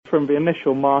from the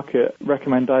initial market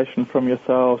recommendation from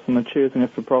yourselves and the choosing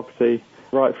of the property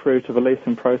right through to the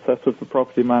leasing process with the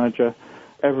property manager,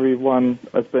 everyone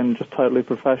has been just totally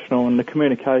professional, and the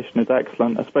communication is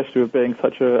excellent, especially with being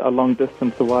such a long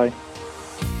distance away.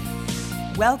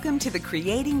 Welcome to the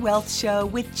Creating Wealth Show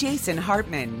with Jason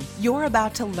Hartman. You're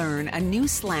about to learn a new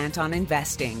slant on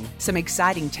investing, some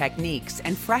exciting techniques,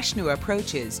 and fresh new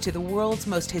approaches to the world's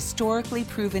most historically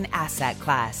proven asset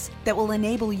class that will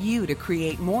enable you to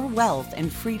create more wealth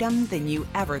and freedom than you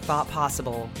ever thought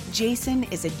possible. Jason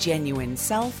is a genuine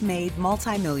self-made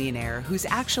multimillionaire who's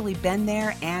actually been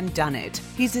there and done it.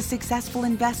 He's a successful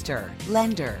investor,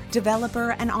 lender,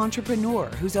 developer, and entrepreneur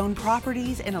who's owned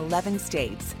properties in 11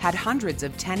 states, had hundreds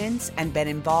of tenants, and been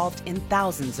involved in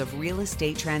thousands of real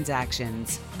estate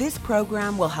transactions. This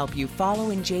program will help you follow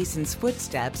in Jason's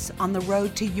footsteps on the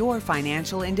road to your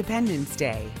financial independence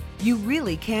day. You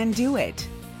really can do it.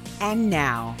 And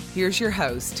now, here's your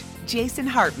host, Jason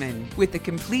Hartman, with the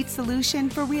complete solution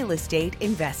for real estate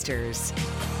investors.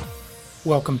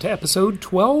 Welcome to episode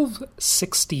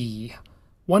 1260.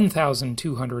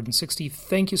 1260.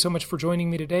 Thank you so much for joining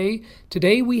me today.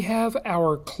 Today we have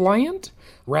our client,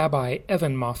 Rabbi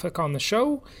Evan Moffic, on the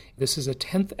show. This is a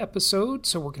 10th episode,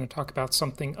 so we're going to talk about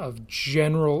something of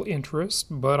general interest,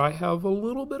 but I have a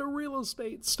little bit of real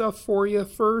estate stuff for you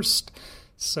first.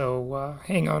 So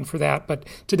hang on for that. But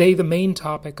today, the main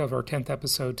topic of our 10th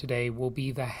episode today will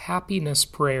be the happiness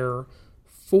prayer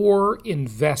for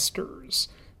investors.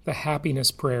 The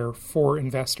happiness prayer for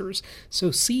investors.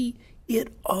 So see,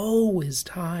 it always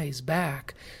ties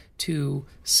back to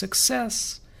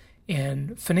success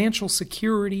and financial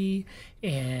security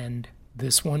and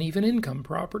this one, even income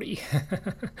property.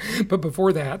 But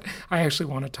before that, I actually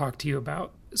want to talk to you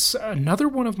about another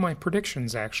one of my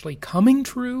predictions actually coming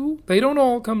true. They don't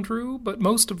all come true, but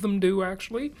most of them do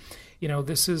actually. You know,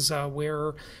 this is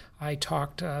where I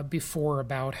talked before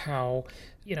about how,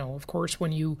 you know, of course,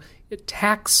 when you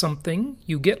tax something,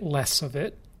 you get less of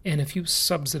it. And if you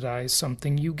subsidize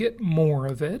something, you get more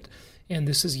of it. And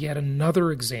this is yet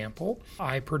another example.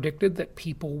 I predicted that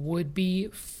people would be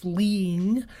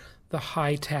fleeing the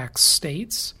high-tax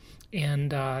states.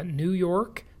 And New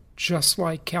York, just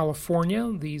like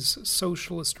California, these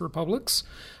socialist republics,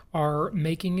 are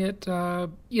making it,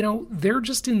 they're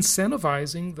just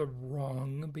incentivizing the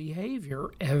wrong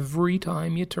behavior every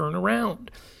time you turn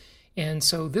around. And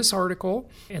so this article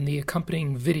and the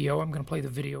accompanying video, I'm going to play the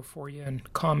video for you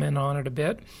and comment on it a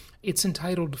bit. It's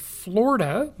entitled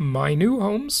Florida, my new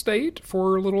home state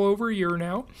for a little over a year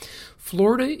now.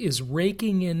 Florida is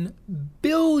raking in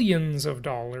billions of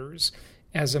dollars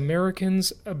as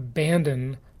Americans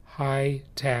abandon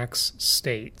high-tax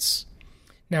states.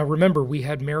 Now remember, we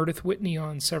had Meredith Whitney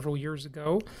on several years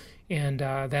ago, and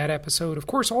that episode, of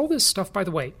course, all this stuff, by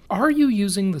the way, are you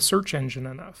using the search engine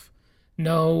enough?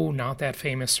 No, not that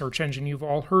famous search engine you've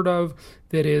all heard of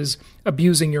that is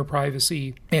abusing your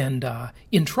privacy and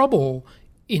in trouble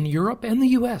in Europe and the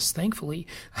U.S., thankfully.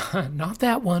 Not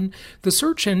that one. The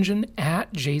search engine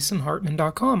at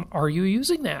jasonhartman.com. Are you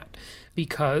using that?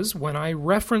 Because when I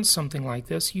reference something like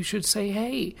this, you should say,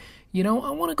 hey, you know,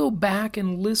 I want to go back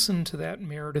and listen to that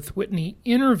Meredith Whitney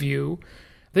interview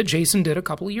that Jason did a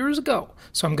couple of years ago.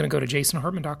 So I'm going to go to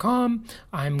jasonhartman.com.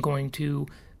 I'm going to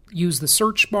use the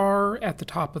search bar at the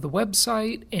top of the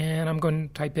website, and I'm going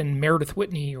to type in Meredith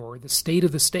Whitney or the State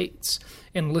of the States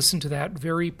and listen to that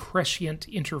very prescient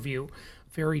interview,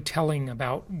 very telling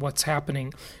about what's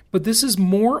happening. But this is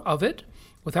more of it.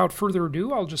 Without further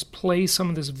ado, I'll just play some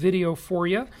of this video for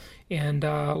you, and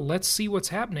let's see what's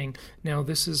happening. Now,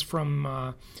 this is from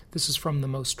the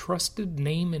most trusted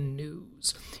name in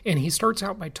news, and he starts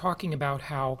out by talking about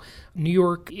how New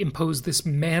York imposed this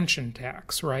mansion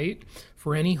tax, right,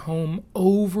 for any home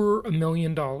over $1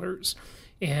 million,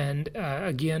 and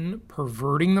again,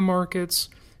 perverting the markets,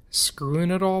 screwing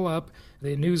it all up.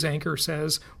 The news anchor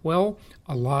says, well,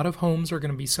 a lot of homes are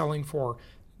going to be selling for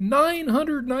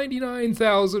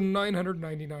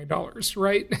 $999,999,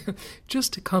 right?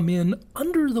 Just to come in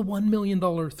under the $1 million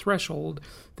threshold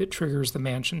that triggers the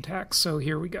mansion tax. So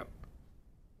here we go.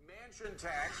 Mansion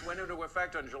tax went into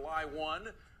effect on July 1,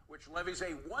 which levies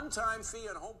a one-time fee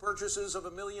on home purchases of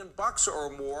 $1 million or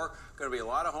more. Going to be a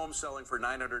lot of homes selling for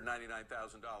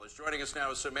 $999,000. Joining us now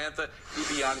is Samantha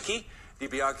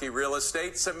DiBianchi Real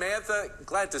Estate. Samantha,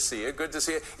 glad to see you. Good to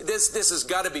see you. This has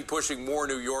got to be pushing more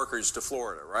New Yorkers to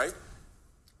Florida, right?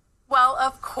 Well,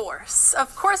 of course.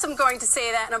 Of course I'm going to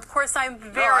say that, and of course I'm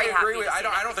very happy to see that.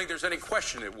 I don't think there's any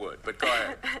question it would, but go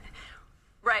ahead.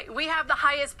 Right. We have the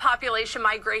highest population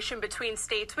migration between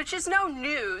states, which is no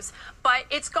news, but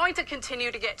it's going to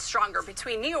continue to get stronger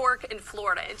between New York and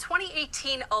Florida. In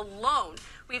 2018 alone,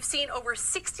 we've seen over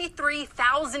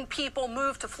 63,000 people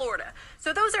move to Florida.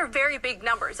 So those are very big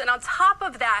numbers. And on top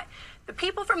of that, the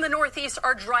people from the Northeast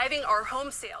are driving our home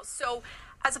sales. So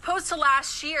as opposed to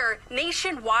last year,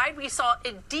 nationwide, we saw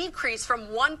a decrease from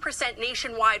 1%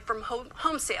 nationwide from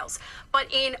home sales.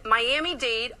 But in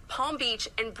Miami-Dade, Palm Beach,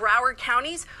 and Broward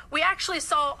counties, we actually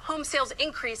saw home sales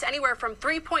increase anywhere from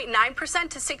 3.9%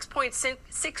 to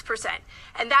 6.6%.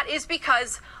 And that is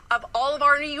because of all of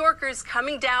our New Yorkers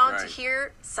coming down to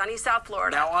here, sunny South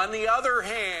Florida. Now, on the other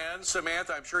hand,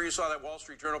 Samantha, I'm sure you saw that Wall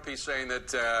Street Journal piece saying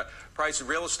that price of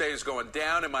real estate is going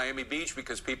down in Miami Beach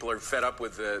because people are fed up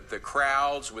with the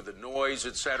crowds, with the noise,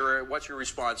 et cetera. What's your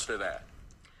response to that?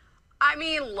 I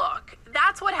mean, look,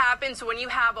 that's what happens when you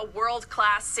have a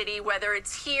world-class city, whether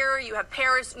it's here, you have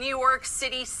Paris, New York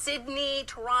City, Sydney,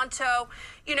 Toronto.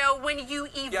 You know, when you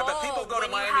evolve, yeah, but people go to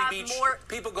Miami Beach.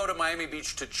 People go to Miami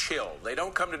Beach to chill. They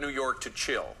don't come to New York to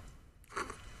chill.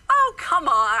 Oh, come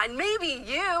on. Maybe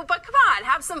you, but come on,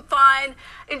 have some fun.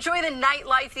 Enjoy the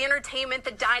nightlife, the entertainment,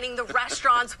 the dining, the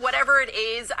restaurants, whatever it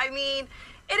is. I mean,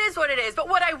 it is what it is. But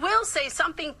what I will say,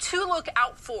 something to look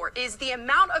out for is the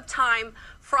amount of time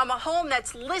from a home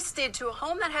that's listed to a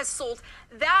home that has sold.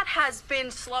 That has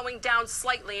been slowing down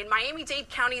slightly. In Miami-Dade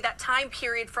County, that time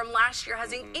period from last year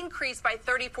has increased by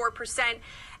 34%.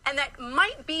 And that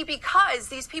might be because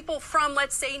these people from,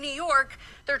 let's say, New York,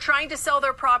 they're trying to sell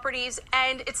their properties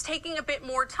and it's taking a bit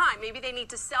more time. Maybe they need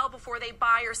to sell before they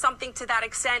buy or something to that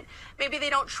extent. Maybe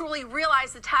they don't truly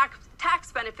realize the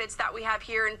tax benefits that we have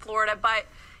here in Florida. But,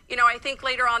 you know, I think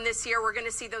later on this year, we're going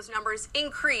to see those numbers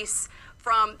increase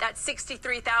from that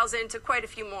 63,000 to quite a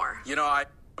few more. You know, I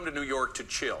come to New York to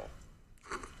chill.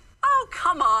 Oh,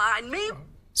 come on. Maybe.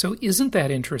 So isn't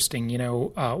that interesting? You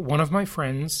know, one of my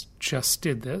friends just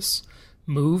did this,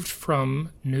 moved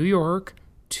from New York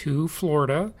to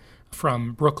Florida,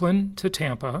 from Brooklyn to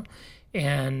Tampa,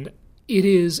 and it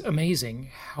is amazing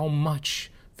how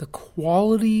much the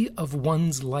quality of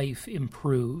one's life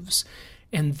improves.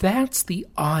 And that's the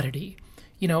oddity.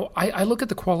 You know, I look at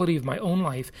the quality of my own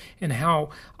life and how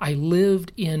I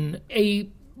lived in a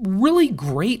really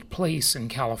great place in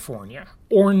California,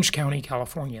 Orange County,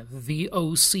 California, the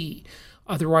OC,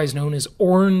 otherwise known as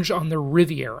Orange on the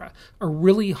Riviera, a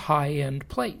really high-end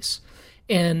place.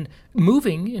 And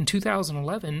moving in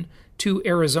 2011 to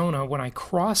Arizona, when I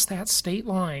crossed that state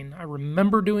line, I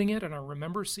remember doing it, and I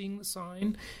remember seeing the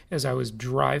sign as I was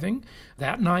driving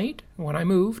that night when I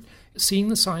moved, seeing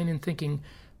the sign and thinking,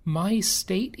 my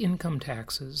state income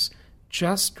taxes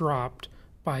just dropped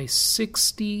by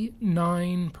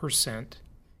 69%.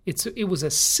 It was a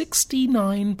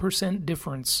 69%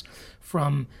 difference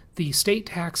from the state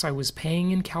tax I was paying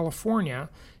in California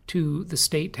to the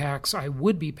state tax I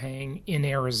would be paying in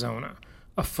Arizona.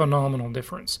 A phenomenal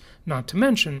difference. Not to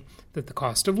mention that the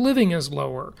cost of living is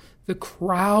lower. The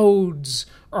crowds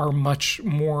are much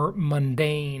more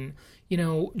mundane. You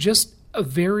know, just a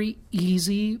very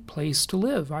easy place to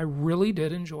live. I really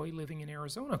did enjoy living in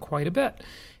Arizona quite a bit.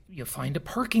 You find a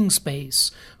parking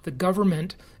space. The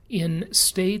government in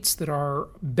states that are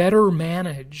better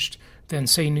managed than,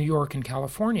 say, New York and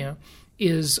California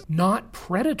is not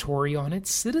predatory on its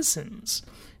citizens.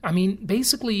 I mean,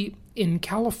 basically, in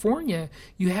California,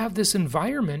 you have this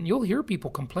environment, you'll hear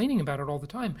people complaining about it all the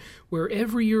time, where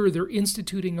every year they're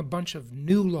instituting a bunch of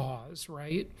new laws,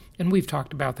 right? And we've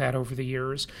talked about that over the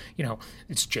years. You know,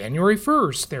 it's January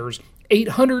 1st, there's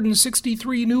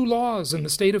 863 new laws in the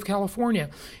state of California.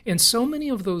 And so many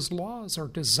of those laws are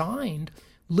designed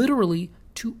literally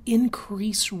to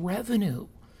increase revenue,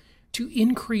 to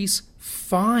increase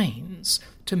fines,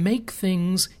 to make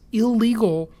things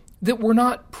illegal that were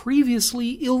not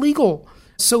previously illegal,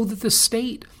 so that the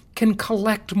state can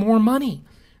collect more money.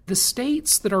 The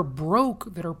states that are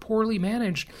broke, that are poorly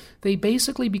managed, they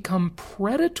basically become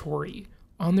predatory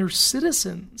on their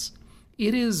citizens.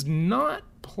 It is not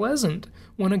pleasant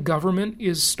when a government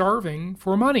is starving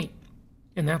for money.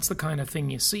 And that's the kind of thing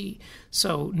you see.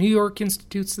 So New York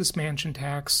institutes this mansion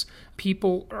tax.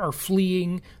 People are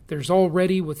fleeing. There's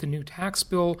already, with the new tax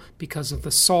bill, because of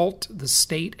the SALT, the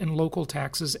state and local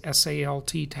taxes,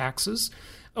 SALT taxes,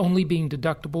 only being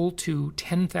deductible to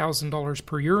 $10,000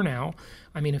 per year now.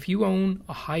 I mean, if you own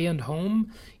a high-end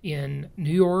home in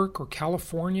New York or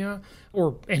California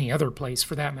or any other place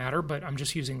for that matter, but I'm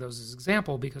just using those as an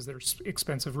example because they're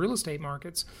expensive real estate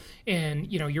markets,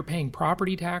 and you know you're paying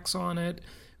property tax on it,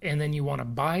 and then you want to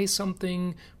buy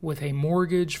something with a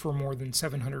mortgage for more than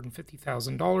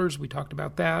 $750,000. We talked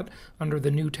about that under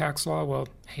the new tax law. Well,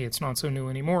 hey, it's not so new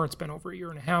anymore. It's been over a year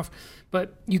and a half.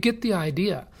 But you get the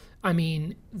idea. I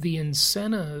mean, the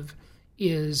incentive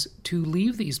is to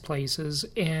leave these places,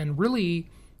 and really,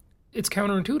 it's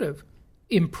counterintuitive.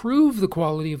 Improve the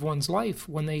quality of one's life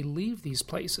when they leave these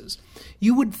places.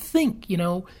 You would think,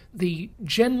 the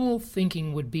general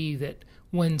thinking would be that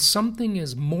when something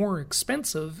is more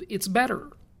expensive, it's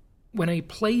better. When a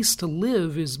place to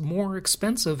live is more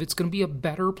expensive, it's going to be a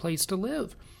better place to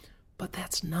live. But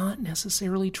that's not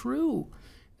necessarily true.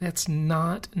 That's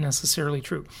not necessarily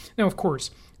true. Now, of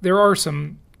course, there are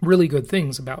some really good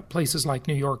things about places like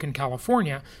New York and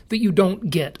California that you don't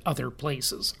get other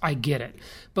places. I get it.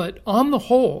 But on the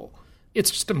whole, it's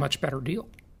just a much better deal.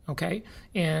 Okay?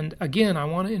 And again, I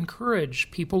want to encourage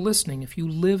people listening, if you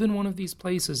live in one of these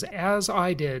places, as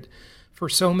I did for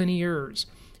so many years,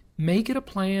 make it a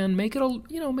plan,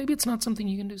 maybe it's not something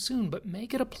you can do soon, but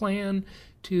make it a plan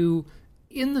to,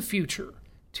 in the future,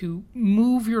 to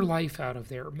move your life out of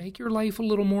there. Make your life a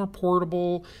little more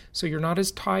portable so you're not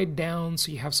as tied down,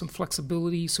 so you have some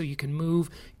flexibility so you can move.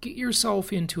 Get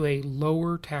yourself into a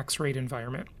lower tax rate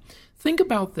environment. Think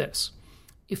about this.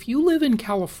 If you live in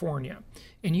California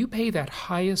and you pay that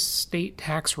highest state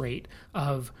tax rate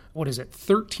of,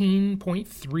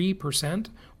 13.3%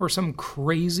 or some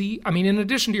crazy, in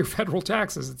addition to your federal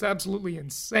taxes, it's absolutely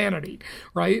insanity,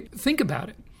 right? Think about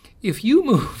it. If you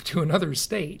move to another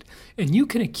state and you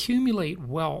can accumulate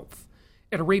wealth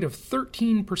at a rate of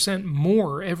 13%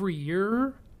 more every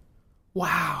year,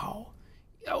 wow.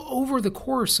 Over the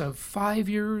course of 5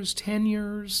 years, 10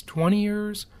 years, 20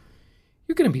 years,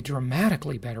 you're going to be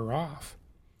dramatically better off.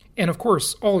 And of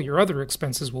course, all your other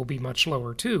expenses will be much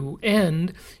lower too,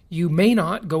 and you may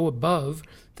not go above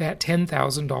that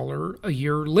 $10,000 a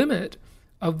year limit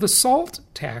of the SALT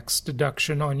tax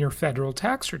deduction on your federal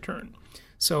tax return.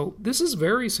 So this is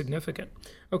very significant.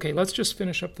 Okay, let's just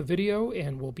finish up the video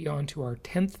and we'll be on to our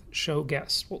 10th show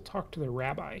guest. We'll talk to the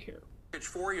rabbi here.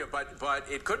 For you, but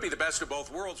it could be the best of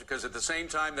both worlds, because at the same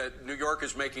time that New York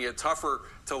is making it tougher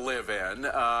to live in,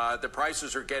 the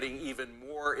prices are getting even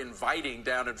more inviting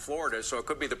down in Florida, so it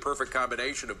could be the perfect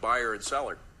combination of buyer and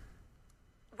seller.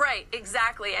 Right,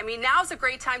 exactly. Now's a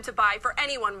great time to buy for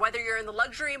anyone, whether you're in the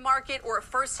luxury market or a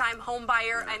first-time home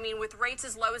buyer. Yeah. With rates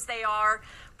as low as they are,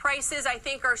 prices, I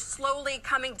think, are slowly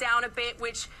coming down a bit,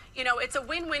 which, it's a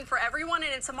win-win for everyone.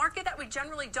 And it's a market that we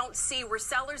generally don't see, where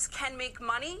sellers can make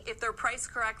money if they're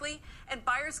priced correctly, and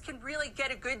buyers can really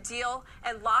get a good deal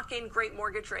and lock in great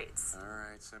mortgage rates. All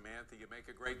right, Samantha, you make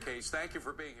a great case. Thank you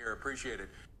for being here. Appreciate it.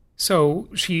 So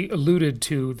she alluded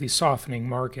to the softening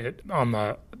market on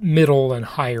the middle and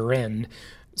higher end.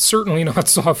 Certainly not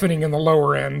softening in the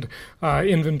lower end.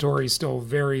 Inventory is still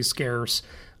very scarce.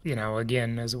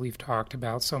 Again, as we've talked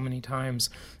about so many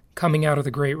times, coming out of the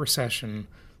Great Recession,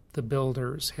 the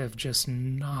builders have just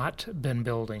not been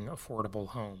building affordable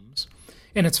homes.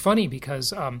 And it's funny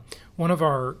because one of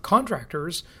our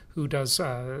contractors who does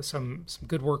some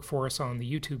good work for us on the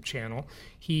YouTube channel,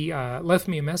 he left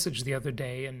me a message the other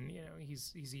day, and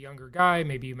he's a younger guy.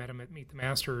 Maybe you met him at Meet the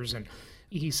Masters, and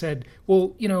he said,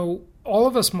 well, all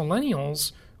of us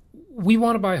millennials, we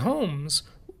want to buy homes.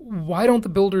 Why don't the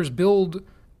builders build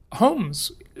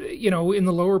homes, in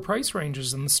the lower price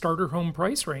ranges and the starter home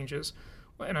price ranges?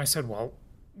 And I said, well,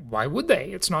 why would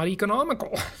they? It's not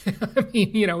economical.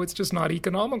 It's just not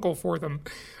economical for them.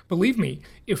 Believe me,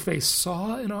 if they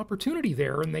saw an opportunity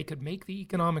there and they could make the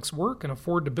economics work and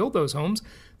afford to build those homes,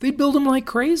 they'd build them like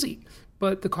crazy.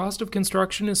 But the cost of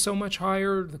construction is so much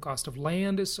higher. The cost of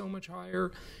land is so much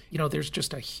higher. There's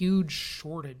just a huge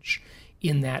shortage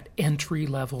in that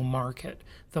entry-level market,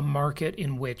 the market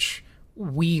in which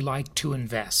we like to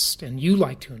invest, and you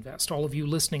like to invest. All of you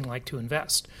listening like to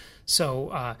invest.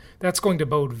 So that's going to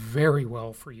bode very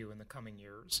well for you in the coming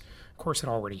years. Of course, it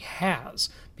already has,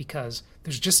 because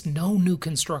there's just no new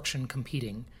construction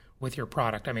competing with your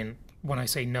product. When I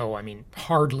say no,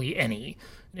 hardly any.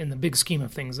 In the big scheme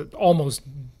of things, almost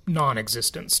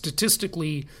non-existent,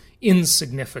 statistically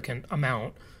insignificant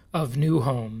amount of new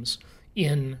homes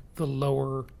in the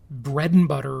lower bread and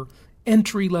butter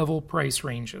entry-level price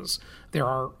ranges. There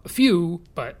are a few,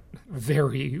 but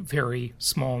very, very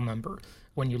small number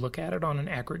when you look at it on an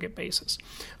aggregate basis.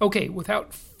 Okay,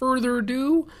 without further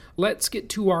ado, let's get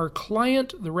to our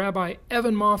client, the Rabbi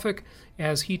Evan Moffic,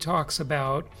 as he talks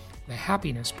about the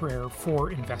happiness prayer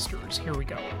for investors. Here we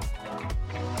go.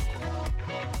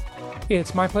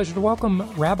 It's my pleasure to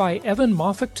welcome Rabbi Evan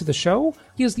Moffic to the show.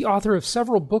 He is the author of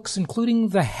several books, including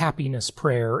The Happiness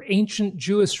Prayer, Ancient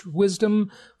Jewish Wisdom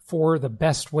for the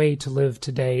best way to live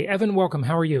today. Evan, welcome.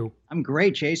 How are you? I'm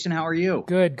great, Jason. How are you?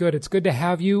 Good, good. It's good to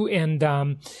have you. And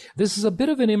this is a bit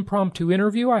of an impromptu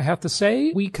interview, I have to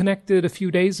say. We connected a few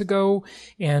days ago,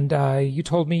 and you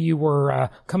told me you were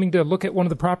coming to look at one of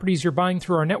the properties you're buying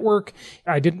through our network.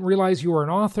 I didn't realize you were an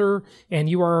author, and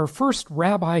you are our first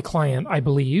Rabbi client, I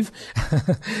believe.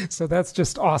 So that's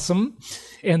just awesome.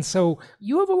 And so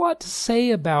you have a lot to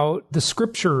say about the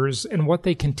scriptures and what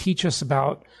they can teach us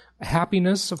about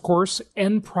happiness, of course,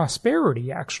 and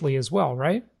prosperity, actually, as well,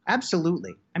 right?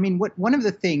 Absolutely. I mean, one of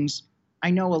the things I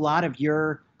know a lot of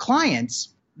your clients,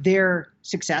 they're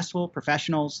successful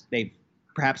professionals. They've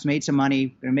perhaps made some money,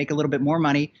 going to make a little bit more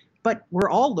money, but we're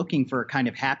all looking for a kind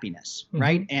of happiness,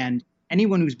 right? And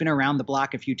anyone who's been around the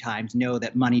block a few times know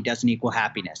that money doesn't equal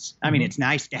happiness. I mean, it's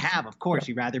nice to have, of course.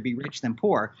 You'd rather be rich than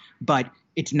poor, but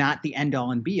it's not the end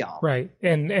all and be all. Right.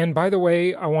 And by the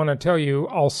way, I want to tell you,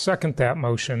 I'll second that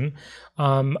motion.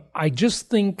 I just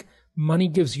think money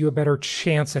gives you a better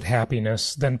chance at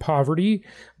happiness than poverty,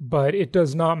 but it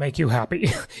does not make you happy.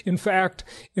 In fact,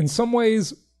 in some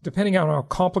ways, depending on how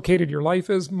complicated your life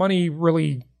is, money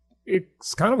really,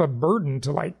 it's kind of a burden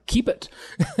to like keep it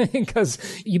because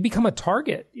you become a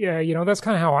target. Yeah. You know, that's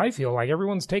kind of how I feel. Like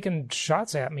everyone's taking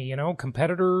shots at me, you know,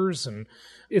 competitors, and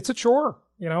it's a chore.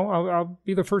 You know, I'll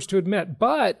be the first to admit,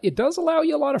 but it does allow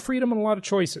you a lot of freedom and a lot of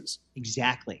choices.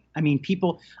 Exactly. I mean,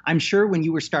 I'm sure when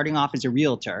you were starting off as a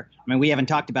realtor, I mean, we haven't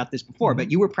talked about this before,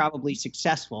 but you were probably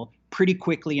successful pretty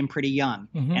quickly and pretty young.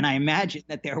 And I imagine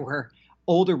that there were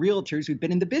older realtors who'd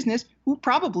been in the business who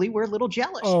probably were a little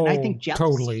jealous. Oh, and I think jealousy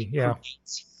totally. Yeah.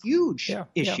 creates huge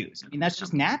issues. I mean, that's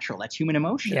just natural. That's human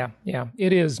emotion. Yeah,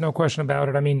 it is. No question about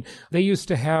it. I mean, they used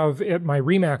to have, at my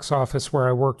RE/MAX office where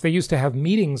I worked, they used to have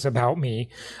meetings about me.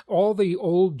 All the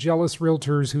old jealous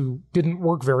realtors who didn't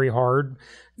work very hard,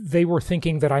 they were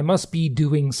thinking that I must be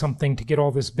doing something to get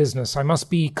all this business. I must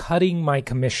be cutting my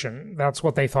commission. That's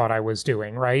what they thought I was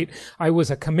doing, right? I was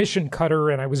a commission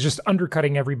cutter and I was just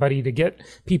undercutting everybody to get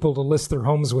people to list their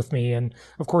homes with me. And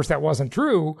of course that wasn't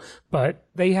true, but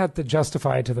they had to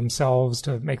justify it to themselves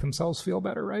to make themselves feel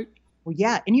better, right? Well,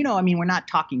 yeah. And, you know, I mean, we're not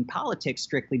talking politics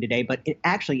strictly today, but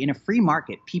actually in a free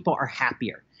market, people are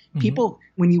happier. People,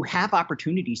 when you have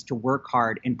opportunities to work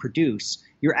hard and produce,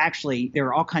 there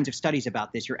are all kinds of studies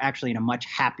about this. You're actually in a much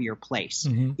happier place.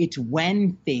 It's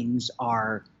when things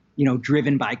are, you know,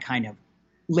 driven by kind of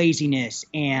laziness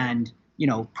and, you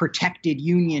know, protected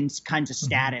unions kinds of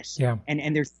status.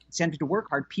 And there's incentive to work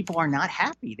hard. People are not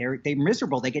happy. They're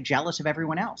miserable. They get jealous of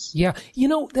everyone else. Yeah. You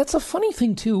know, that's a funny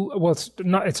thing too. Well,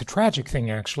 it's a tragic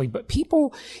thing actually, but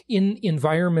people in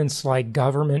environments like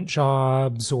government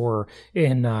jobs or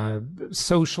in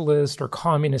socialist or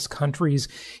communist countries,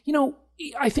 you know,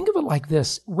 I think of it like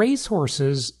this.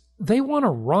 Racehorses, they want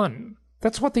to run.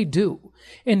 That's what they do.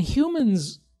 And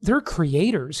humans, they're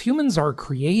creators. Humans are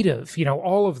creative, you know,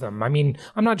 all of them. I mean,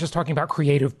 I'm not just talking about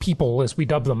creative people as we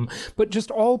dub them, but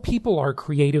just all people are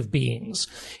creative beings.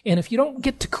 And if you don't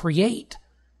get to create,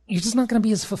 you're just not going to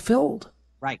be as fulfilled.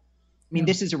 Right. I mean,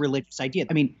 this is a religious idea.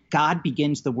 I mean, God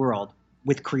begins the world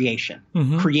with creation,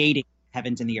 creating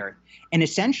heavens and the earth. And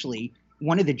essentially,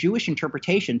 one of the Jewish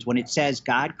interpretations, when it says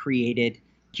God created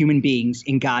human beings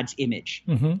in God's image,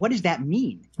 what does that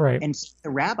mean? Right. And the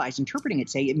rabbis interpreting it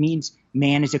say it means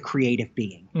man is a creative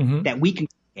being, that we can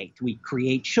create. We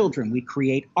create children. We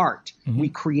create art. We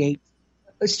create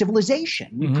a civilization.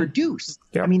 We produce.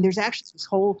 I mean, there's actually this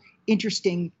whole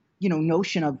interesting, you know,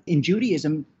 notion of, in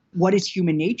Judaism, what is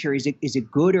human nature? Is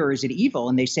it good or is it evil?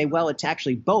 And they say, well, it's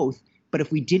actually both. But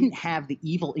if we didn't have the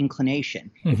evil inclination,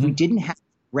 if we didn't have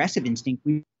aggressive instinct,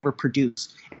 we never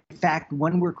produce. In fact,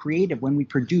 when we're creative, when we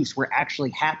produce, we're actually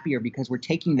happier because we're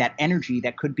taking that energy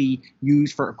that could be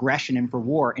used for aggression and for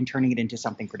war and turning it into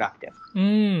something productive.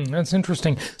 That's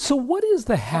interesting. So what is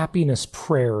the happiness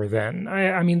prayer then?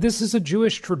 I mean, this is a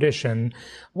Jewish tradition.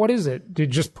 What is it?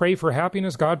 Did you just pray for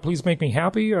happiness? God, please make me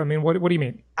happy? I mean, what do you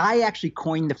mean? I actually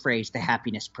coined the phrase, the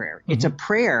happiness prayer. It's a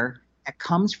prayer that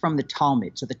comes from the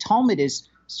Talmud. So the Talmud is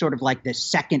sort of like the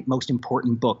second most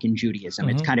important book in Judaism.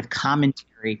 It's kind of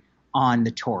commentary on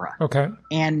the Torah. Okay.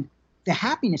 And the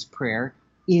happiness prayer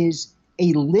is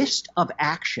a list of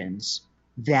actions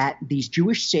that these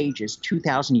Jewish sages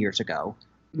 2,000 years ago,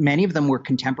 many of them were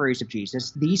contemporaries of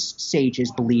Jesus, these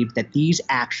sages believed that these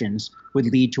actions would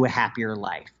lead to a happier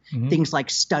life. Things like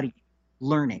study,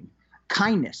 learning,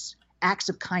 kindness, acts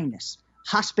of kindness,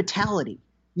 hospitality,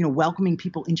 you know, welcoming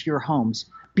people into your homes,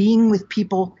 being with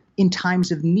people in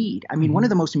times of need. I mean, one of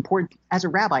the most important, as a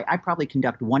rabbi, I probably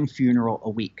conduct one funeral a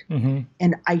week.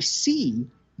 And I see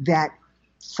that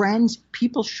friends,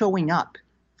 people showing up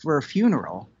for a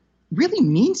funeral really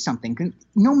means something.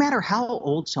 No matter how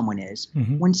old someone is,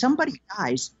 when somebody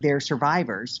dies, their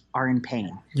survivors are in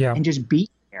pain. Yeah. And just being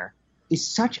there is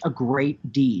such a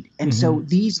great deed. And so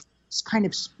these kind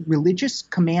of religious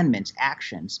commandments,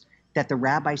 actions that the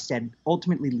rabbi said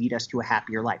ultimately lead us to a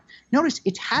happier life. Notice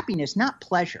it's happiness, not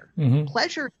pleasure.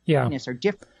 Pleasure and happiness are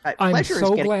different.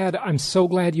 I'm so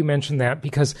glad you mentioned that,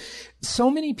 because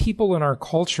so many people in our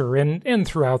culture and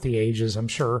throughout the ages, I'm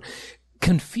sure,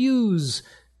 confuse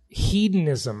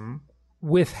hedonism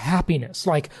with happiness.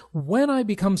 Like, when I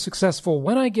become successful,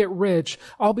 when I get rich,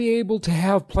 I'll be able to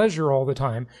have pleasure all the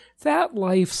time. That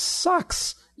life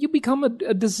sucks. You become a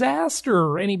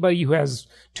disaster. Anybody who has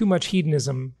too much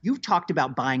hedonism. You've talked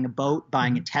about buying a boat,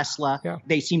 buying a Tesla. Yeah.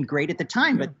 They seemed great at the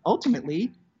time, but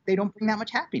ultimately they don't bring that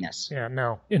much happiness. Yeah,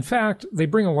 no. In fact, they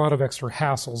bring a lot of extra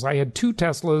hassles. I had 2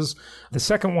 Teslas. The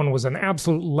second one was an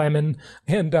absolute lemon.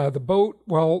 And the boat,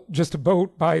 well, just a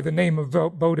boat by the name of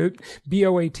boat.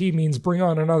 B-O-A-T means bring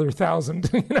on another 1,000.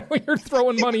 You're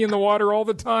throwing money in the water all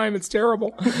the time. It's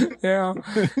terrible. Yeah,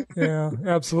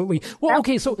 absolutely. Well,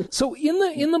 okay, so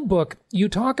in the book, you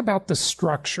talk about the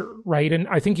structure, right? And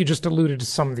I think you just alluded to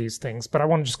some of these things, but I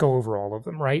want to just go over all of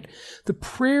them, right? The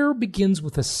prayer begins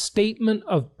with a statement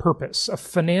of purpose, a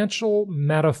financial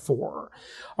metaphor.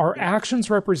 Our actions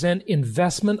represent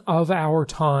investment of our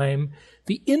time.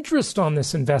 The interest on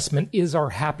this investment is our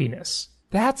happiness.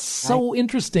 That's so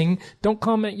interesting. Don't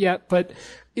comment yet, but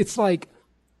it's like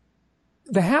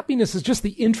the happiness is just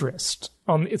the interest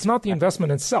on, it's not the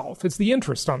investment itself. It's the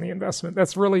interest on the investment.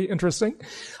 That's really interesting.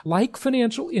 Like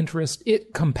financial interest,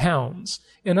 it compounds.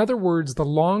 In other words, the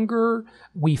longer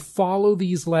we follow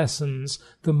these lessons,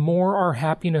 the more our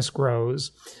happiness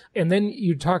grows. And then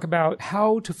you talk about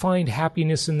how to find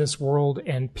happiness in this world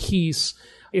and peace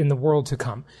in the world to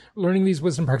come. Learning these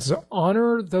wisdom practices,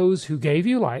 honor those who gave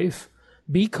you life,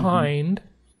 be kind,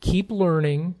 keep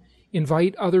learning,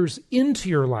 invite others into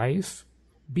your life,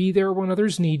 be there when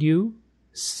others need you,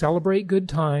 celebrate good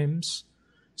times,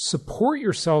 support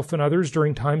yourself and others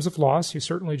during times of loss. You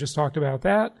certainly just talked about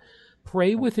that.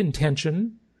 Pray with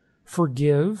intention,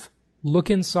 forgive, look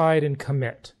inside, and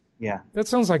commit. Yeah. That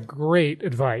sounds like great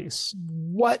advice.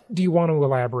 What do you want to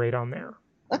elaborate on there?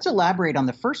 Let's elaborate on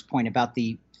the first point about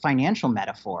the financial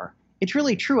metaphor. It's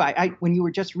really true. When you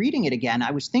were just reading it again,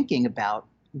 I was thinking about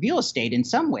real estate in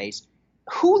some ways.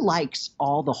 Who likes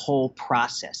the whole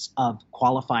process of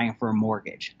qualifying for a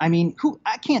mortgage? I mean,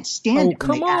 I can't stand it. Oh,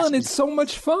 come on. It's so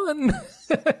much fun.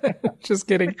 Just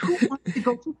kidding. Who wants to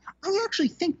go through? I actually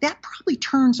think that probably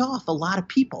turns off a lot of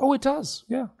people. Oh, it does.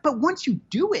 Yeah. But once you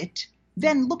do it,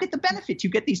 then look at the benefits. You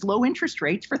get these low interest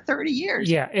rates for 30 years.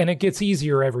 Yeah. And it gets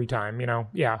easier every time,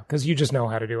 Yeah. Because you just know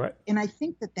how to do it. And I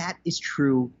think that is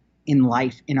true in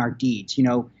life, in our deeds.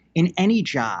 In any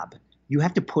job, you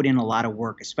have to put in a lot of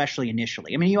work, especially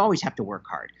initially. I mean, you always have to work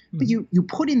hard, but you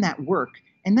put in that work,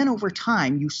 and then over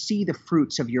time, you see the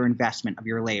fruits of your investment, of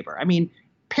your labor. I mean,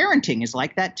 parenting is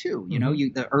like that too.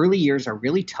 The early years are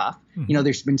really tough.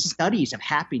 There's been studies of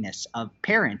happiness of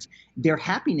parents. Their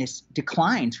happiness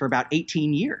declines for about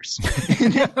 18 years.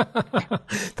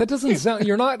 That doesn't sound,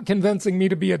 you're not convincing me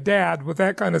to be a dad with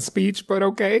that kind of speech, but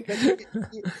okay.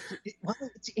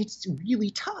 It's really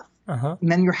tough.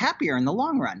 And then you're happier in the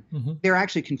long run. There are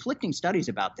actually conflicting studies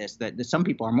about this, that some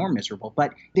people are more miserable,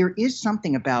 but there is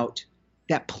something about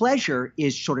that pleasure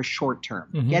is sort of short term,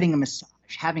 getting a massage,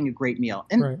 having a great meal.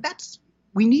 And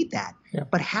we need that. Yeah.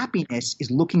 But happiness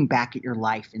is looking back at your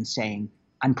life and saying,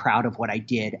 I'm proud of what I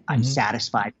did. I'm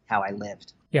satisfied with how I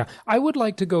lived. Yeah. I would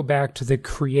like to go back to the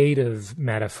creative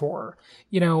metaphor.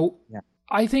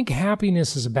 I think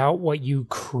happiness is about what you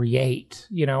create.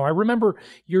 I remember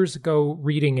years ago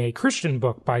reading a Christian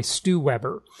book by Stu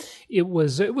Weber. It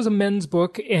was a men's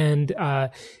book, and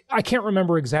I can't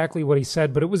remember exactly what he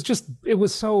said, but it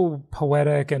was so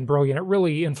poetic and brilliant. It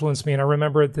really influenced me, and I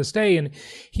remember it this day. And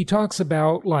he talks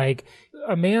about like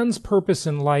a man's purpose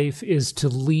in life is to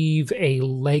leave a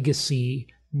legacy,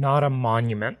 not a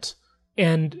monument.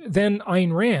 And then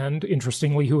Ayn Rand,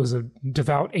 interestingly, who was a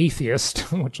devout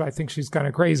atheist, which I think she's kind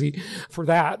of crazy for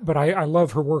that, but I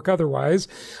love her work otherwise.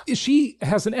 She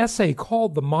has an essay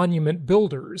called The Monument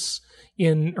Builders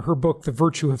in her book, The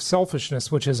Virtue of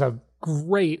Selfishness, which is a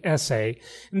great essay,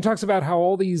 and talks about how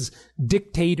all these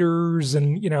dictators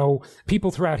and, people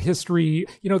throughout history,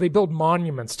 they build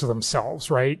monuments to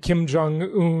themselves, right? Kim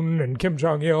Jong-un and Kim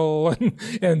Jong-il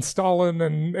and Stalin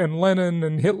and Lenin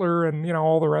and Hitler and,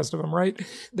 all the rest of them, right?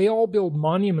 They all build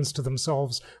monuments to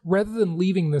themselves rather than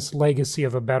leaving this legacy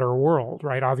of a better world,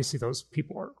 right? Obviously, those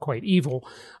people are quite evil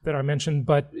that I mentioned,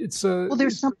 but it's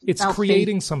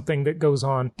creating something that goes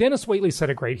on. Dennis Waitley said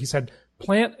it great. He said,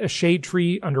 plant a shade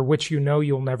tree under which you know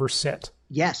you'll never sit.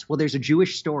 Yes. Well, there's a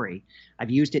Jewish story.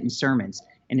 I've used it in sermons.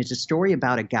 And it's a story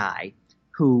about a guy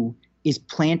who is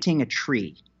planting a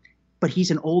tree. But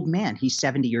he's an old man. He's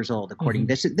 70 years old, according to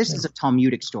this is a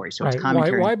Talmudic story. So it's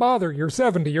commentary. Why bother? You're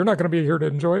 70. You're not going to be here to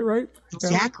enjoy it, right?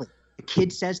 Exactly. The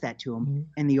kid says that to him.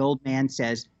 And the old man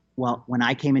says, well, when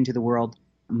I came into the world,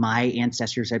 my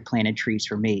ancestors had planted trees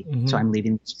for me. So I'm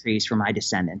leaving these trees for my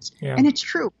descendants. Yeah. And it's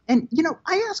true. And,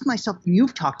 I ask myself,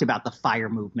 you've talked about the FIRE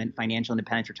movement, financial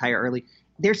independence, retire early.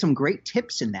 There's some great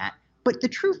tips in that. But the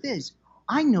truth is,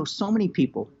 I know so many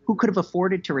people who could have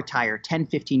afforded to retire 10,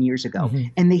 15 years ago,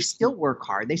 and they still work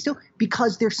hard.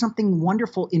 Because there's something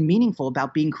wonderful and meaningful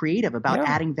about being creative, about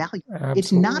adding value. Absolutely.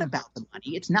 It's not about the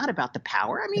money. It's not about the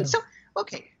power. I mean,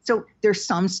 so there's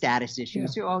some status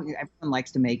issues. Yeah. Everyone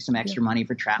likes to make some extra money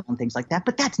for travel and things like that,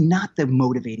 but that's not the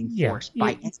motivating force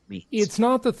by any means. It's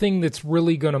not the thing that's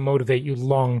really going to motivate you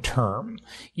long term.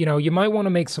 You might want to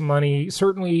make some money.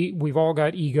 Certainly, we've all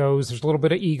got egos. There's a little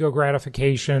bit of ego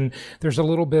gratification. There's a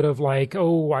little bit of like,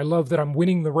 oh, I love that I'm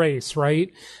winning the race,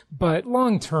 right? But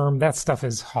long term, that stuff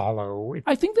is hollow.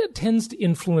 I think that tends to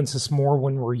influence us more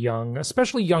when we're young,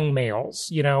 especially young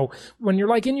males. When you're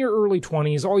like in your early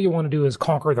 20s, all you want to do is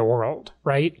conquer the world,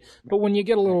 right? But when you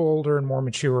get a little older and more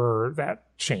mature, that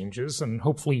changes, and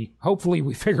hopefully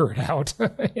we figure it out.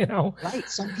 Right.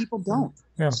 Some people don't.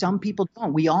 Yeah. Some people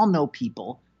don't. We all know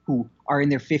people who are in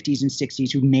their 50s and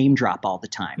 60s who name drop all the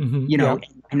time.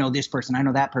 I know this person, I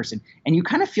know that person, and you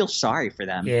kind of feel sorry for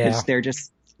them because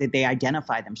they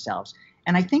identify themselves.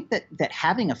 And I think that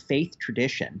having a faith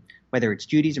tradition, whether it's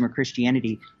Judaism or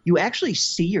Christianity, you actually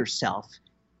see yourself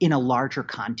in a larger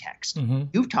context.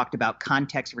 You've talked about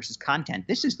context versus content.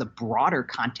 This is the broader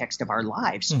context of our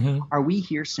lives. Are we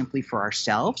here simply for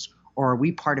ourselves, or are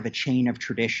we part of a chain of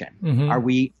tradition? Are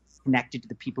we connected to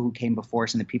the people who came before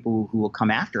us and the people who will come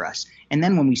after us? And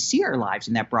then when we see our lives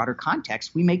in that broader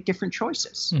context, we make different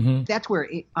choices. That's where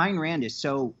Ayn Rand is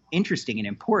so interesting and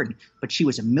important, but she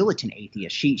was a militant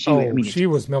atheist. She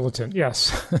was militant,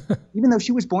 yes. Even though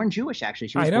she was born Jewish, actually.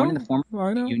 She was born in the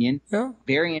former Union. Yeah.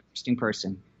 Very interesting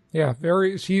person. Yeah,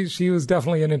 she was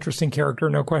definitely an interesting character,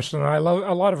 no question. I love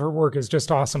a lot of her work is just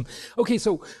awesome. Okay,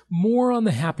 so more on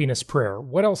the happiness prayer.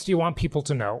 What else do you want people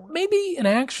to know? Maybe an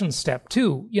action step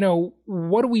too.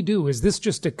 What do we do? Is this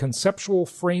just a conceptual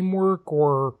framework,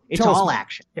 or it's all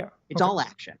action? Yeah. It's all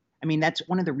action. I mean, that's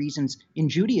one of the reasons in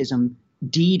Judaism,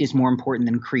 deed is more important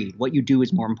than creed. What you do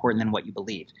is more important than what you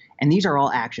believe. And these are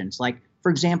all actions. Like,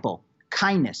 for example,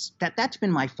 kindness. That's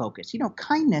been my focus.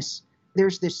 Kindness.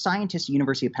 There's this scientist at the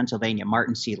University of Pennsylvania,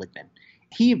 Martin Seligman.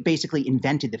 He basically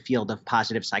invented the field of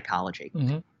positive psychology.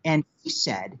 And he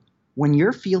said, when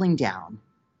you're feeling down,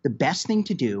 the best thing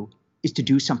to do is to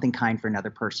do something kind for another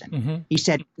person. He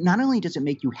said, not only does it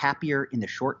make you happier in the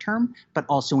short term, but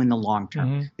also in the long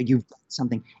term, that you've done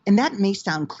something. And that may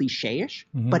sound cliche-ish,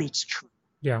 but it's true.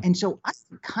 Yeah. And so I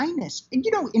think kindness, and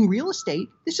in real estate,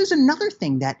 this is another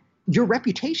thing that your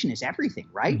reputation is everything,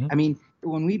 right? I mean,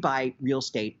 when we buy real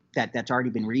estate that's already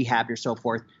been rehabbed or so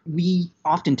forth, we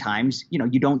oftentimes,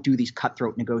 you don't do these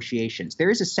cutthroat negotiations.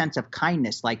 There is a sense of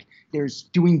kindness, like there's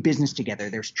doing business together,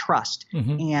 there's trust,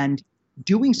 and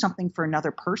doing something for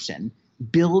another person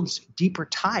builds deeper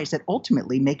ties that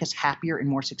ultimately make us happier and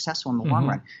more successful in the long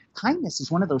run. Kindness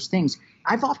is one of those things.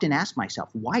 I've often asked myself,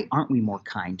 why aren't we more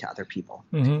kind to other people?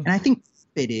 And I think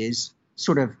it is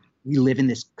sort of, we live in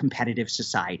this competitive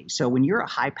society. So when you're a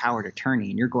high-powered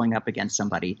attorney and you're going up against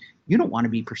somebody, you don't want to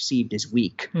be perceived as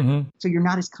weak. So you're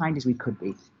not as kind as we could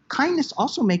be. Kindness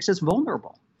also makes us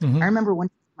vulnerable. I remember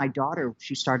when my daughter,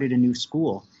 she started a new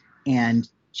school, and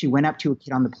she went up to a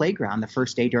kid on the playground the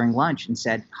first day during lunch and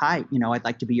said, hi, I'd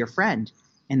like to be your friend.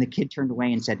 And the kid turned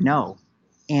away and said no.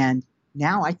 And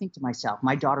now I think to myself,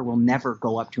 my daughter will never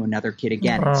go up to another kid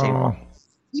again and say, well,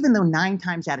 even though 9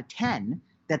 times out of 10,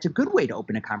 that's a good way to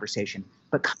open a conversation,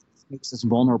 but kindness makes us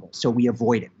vulnerable, so we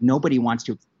avoid it. Nobody wants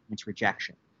to experience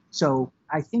rejection. So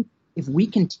I think if we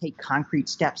can take concrete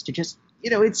steps to just,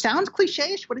 it sounds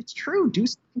cliche-ish, but it's true. Do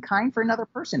something kind for another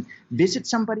person. Visit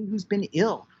somebody who's been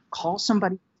ill. Call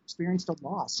somebody who's experienced a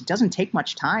loss. It doesn't take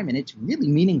much time, and it's really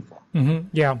meaningful.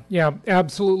 Yeah,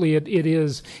 absolutely. It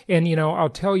is. And, I'll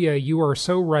tell you, you are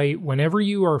so right. Whenever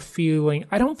you are feeling,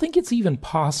 I don't think it's even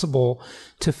possible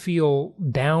to feel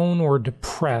down or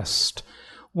depressed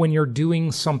when you're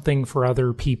doing something for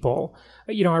other people.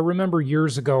 You know, I remember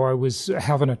years ago, I was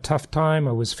having a tough time.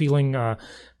 I was feeling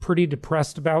pretty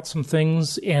depressed about some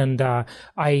things. And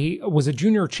I was a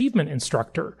junior achievement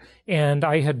instructor, and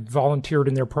I had volunteered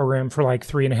in their program for like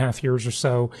 3.5 years or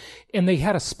so. And they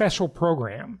had a special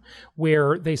program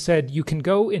where they said you can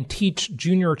go and teach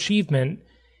junior achievement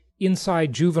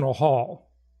inside juvenile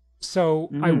hall. So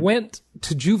I went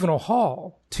to juvenile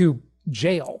hall, to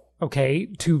jail, okay,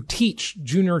 to teach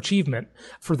junior achievement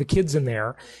for the kids in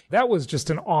there. That was just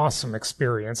an awesome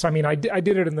experience. I mean, I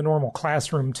did it in the normal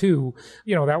classroom too.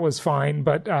 You know, that was fine,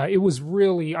 but it was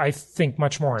really, I think,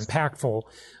 much more impactful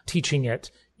teaching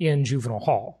it in juvenile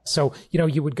hall. So, you know,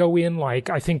 you would go in,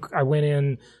 like, I think I went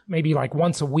in maybe like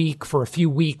once a week for a few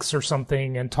weeks or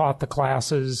something and taught the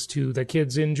classes to the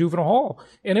kids in juvenile hall.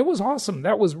 And it was awesome.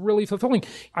 That was really fulfilling.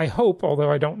 I hope,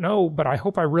 although I don't know, but I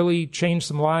hope I really changed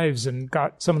some lives and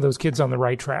got some of those kids on the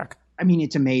right track. I mean,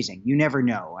 it's amazing. You never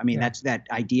know. I mean, that's that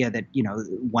idea that, you know,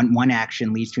 one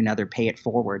action leads to another, pay it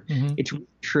forward. It's really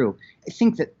true. I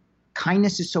think that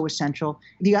kindness is so essential.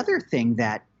 The other thing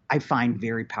that I find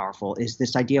very powerful is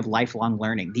this idea of lifelong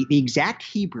learning. The exact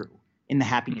Hebrew in the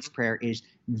happiness prayer is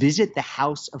visit the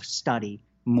house of study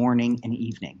morning and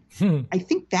evening. I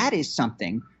think that is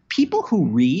something people who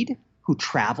read, who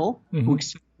travel, who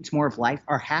experience more of life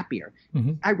are happier.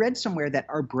 I read somewhere that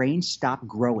our brains stop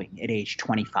growing at age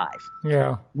 25.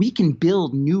 Yeah. We can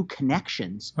build new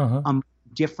connections on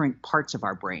different parts of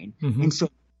our brain. And so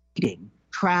reading,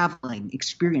 traveling,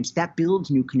 experience, that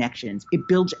builds new connections. It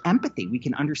builds empathy. We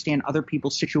can understand other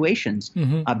people's situations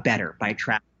better by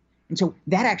traveling. And so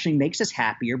that actually makes us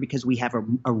happier because we have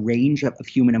a range of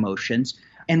human emotions,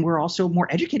 and we're also more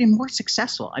educated and more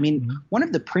successful. I mean, one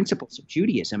of the principles of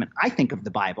Judaism, and I think of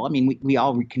the Bible, I mean, we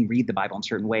all can read the Bible in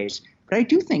certain ways, but I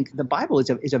do think the Bible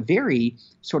is a very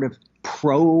sort of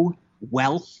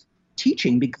pro-wealth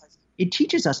teaching, because it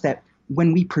teaches us that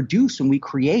when we produce, when we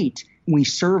create, when we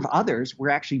serve others, we're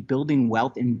actually building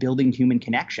wealth and building human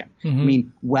connection. I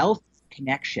mean, wealth,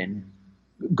 connection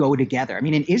go together. I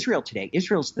mean, in Israel today,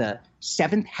 Israel's the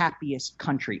 7th happiest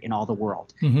country in all the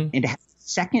world. And it has the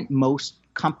second most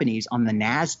companies on the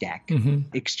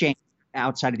NASDAQ exchange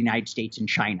outside of the United States and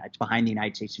China. It's behind the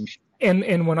United States and China.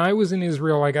 And when I was in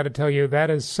Israel, I got to tell you, that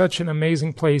is such an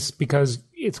amazing place because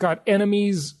it's got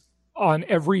enemies on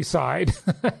every side.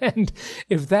 And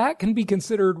if that can be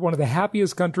considered one of the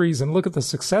happiest countries, and look at the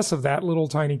success of that little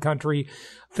tiny country,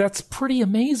 that's pretty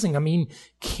amazing. I mean,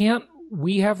 can't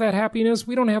we have that happiness?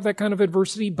 We don't have that kind of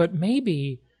adversity, but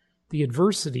maybe the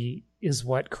adversity is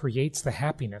what creates the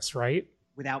happiness, right?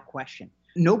 Without question.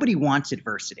 Nobody wants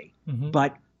adversity,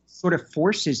 but sort of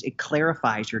forces, it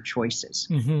clarifies your choices.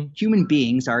 Human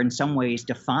beings are in some ways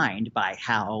defined by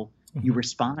how you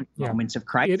respond to moments of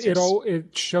crisis.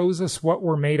 It shows us what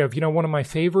we're made of. You know, one of my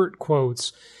favorite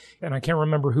quotes, and I can't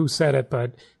remember who said it,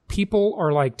 but people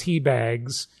are like tea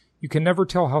bags. You can never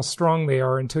tell how strong they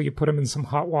are until you put them in some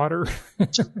hot water.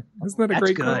 Isn't that a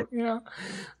great quote? Yeah, I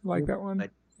like that one.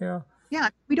 Yeah. Yeah,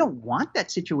 we don't want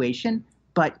that situation,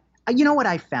 but you know what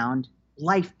I found?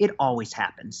 Life, it always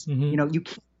happens. You know, you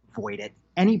can't avoid it.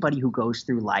 Anybody who goes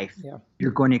through life,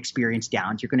 you're going to experience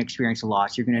downs. You're going to experience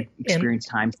loss. You're going to experience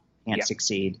times you can't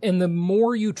succeed. And the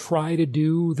more you try to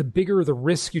do, the bigger the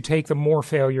risk you take, the more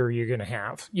failure you're going to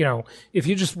have. You know, if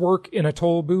you just work in a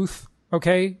toll booth,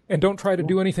 okay, and don't try to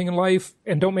do anything in life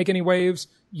and don't make any waves,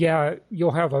 yeah,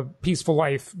 you'll have a peaceful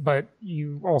life, but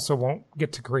you also won't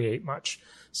get to create much.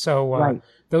 So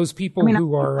those people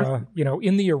who are, you know,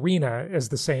 in the arena, as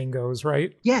the saying goes,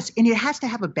 right? Yes, and it has to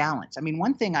have a balance. I mean,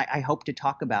 one thing I hope to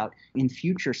talk about in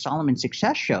future Solomon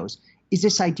Success shows is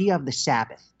this idea of the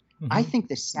Sabbath. I think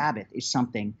the Sabbath is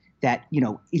something that, you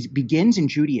know, begins in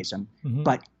Judaism,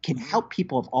 but can help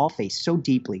people of all faiths so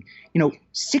deeply. You know,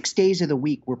 6 days of the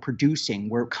week we're producing,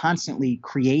 we're constantly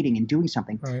creating and doing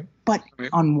something. But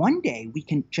on one day we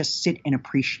can just sit and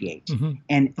appreciate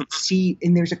and see,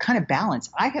 and there's a kind of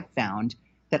balance. I have found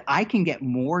that I can get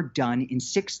more done in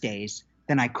 6 days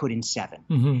than I could in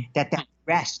 7. That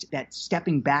rest, that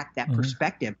stepping back, that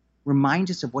perspective reminds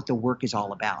us of what the work is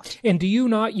all about. And do you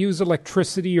not use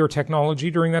electricity or technology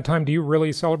during that time? Do you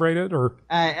really celebrate it? Or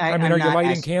I mean, are you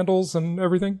lighting candles and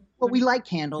everything? Well, we light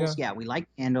candles. Yeah, we light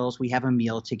candles. We have a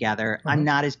meal together. I'm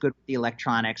not as good with the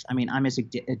electronics. I mean, I'm as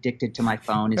addicted to my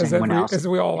phone as anyone else. As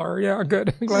we all are. Yeah,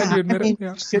 good. I'm glad you admit it.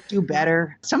 Yeah. Should do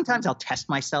better. Sometimes I'll test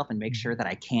myself and make sure that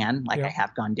I can. Like I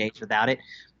have gone days without it.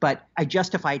 But I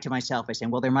justify it to myself by saying,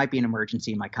 well, there might be an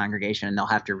emergency in my congregation and they'll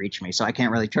have to reach me. So I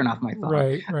can't really turn off my phone.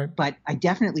 Right. But I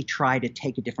definitely try to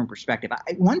take a different perspective.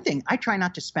 One thing, I try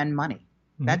not to spend money.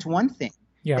 That's one thing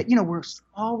Yeah. That, we're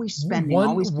always spending.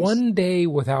 One day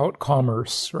without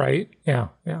commerce, right? Yeah.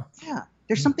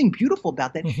 There's something beautiful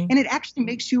about that. And it actually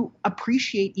makes you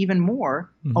appreciate even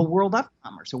more a world of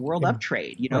commerce, a world of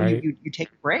trade. You take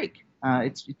a break.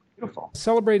 It's beautiful.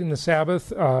 Celebrating the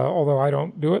Sabbath, although I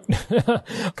don't do it,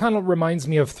 kind of reminds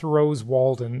me of Thoreau's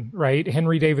Walden, right?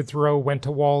 Henry David Thoreau went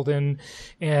to Walden,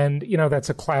 and, that's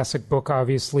a classic book,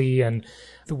 obviously, and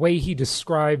the way he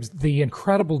describes the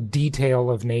incredible detail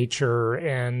of nature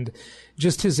and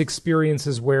just his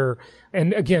experiences where,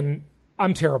 and again,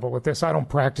 I'm terrible with this. I don't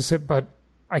practice it, but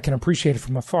I can appreciate it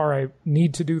from afar. I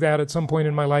need to do that at some point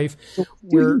in my life. What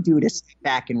do you do to sit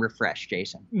back and refresh,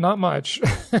 Jason? Not much.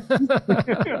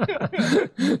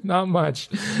 Not much.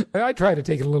 I try to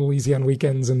take it a little easy on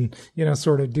weekends and,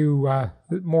 sort of do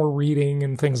more reading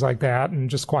and things like that and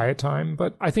just quiet time.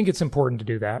 But I think it's important to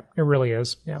do that. It really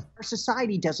is. Yeah. Our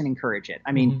society doesn't encourage it.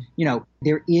 I mean,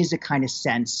 there is a kind of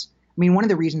sense. I mean, one of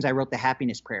the reasons I wrote the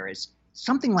happiness prayer is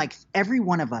something like every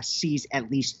one of us sees at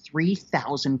least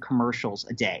 3,000 commercials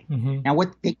a day. Now,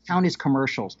 what they count as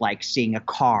commercials, like seeing a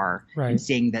car and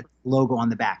seeing that logo on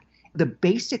the back. The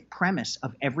basic premise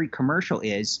of every commercial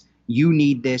is you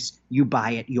need this, you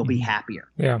buy it, you'll be happier.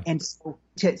 Yeah. And so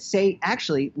to say,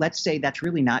 actually, let's say that's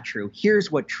really not true.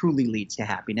 Here's what truly leads to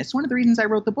happiness. One of the reasons I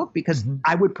wrote the book, because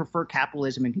I would prefer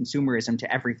capitalism and consumerism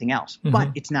to everything else, but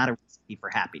it's not a recipe for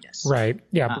happiness. Right.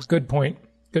 Yeah. Good point.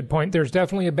 Good point. There's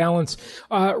definitely a balance.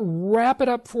 Wrap it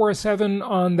up for us, Evan,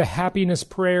 on the happiness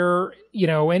prayer.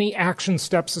 Any action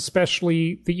steps,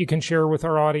 especially that you can share with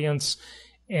our audience,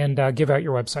 and give out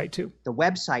your website too. The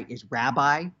website is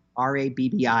Rabbi,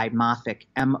 R-A-B-B-I, Moffic,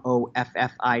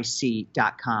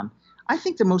 MOFFIC.com. I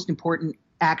think the most important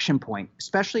action point,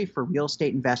 especially for real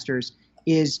estate investors,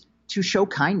 is to show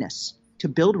kindness, to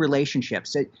build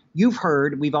relationships.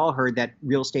 We've all heard that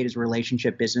real estate is a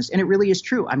relationship business, and it really is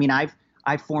true. I mean, I've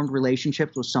formed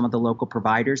relationships with some of the local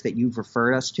providers that you've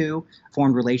referred us to,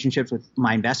 formed relationships with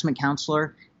my investment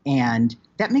counselor, and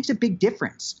that makes a big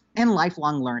difference. And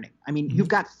lifelong learning. I mean, you've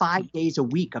got 5 days a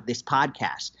week of this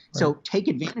podcast. So take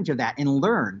advantage of that and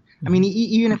learn. I mean,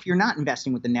 even if you're not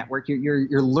investing with the network,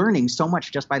 you're learning so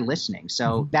much just by listening.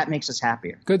 So that makes us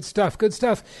happier. Good stuff. Good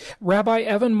stuff. Rabbi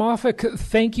Evan Moffic,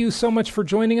 thank you so much for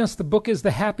joining us. The book is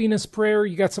The Happiness Prayer.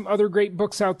 You got some other great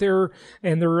books out there,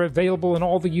 and they're available in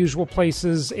all the usual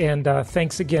places. And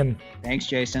thanks again. Thanks,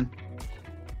 Jason.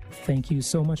 Thank you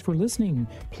so much for listening.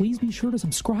 Please be sure to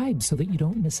subscribe so that you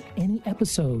don't miss any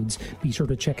episodes. Be sure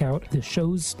to check out the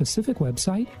show's specific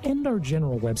website and our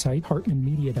general website,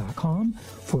 hartmanmedia.com,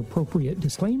 for appropriate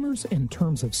disclaimers and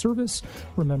terms of service.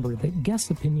 Remember that guest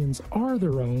opinions are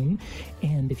their own,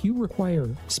 and if you require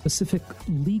specific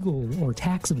legal or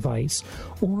tax advice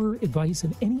or advice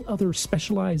in any other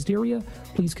specialized area,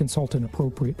 please consult an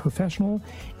appropriate professional.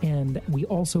 And we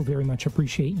also very much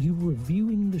appreciate you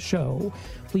reviewing the show.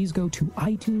 Please go to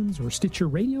iTunes or Stitcher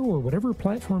Radio or whatever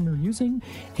platform you're using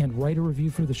and write a review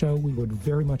for the show. We would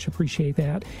very much appreciate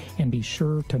that. And be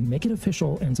sure to make it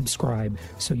official and subscribe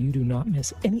so you do not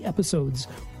miss any episodes.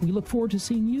 We look forward to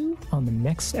seeing you on the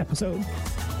next episode.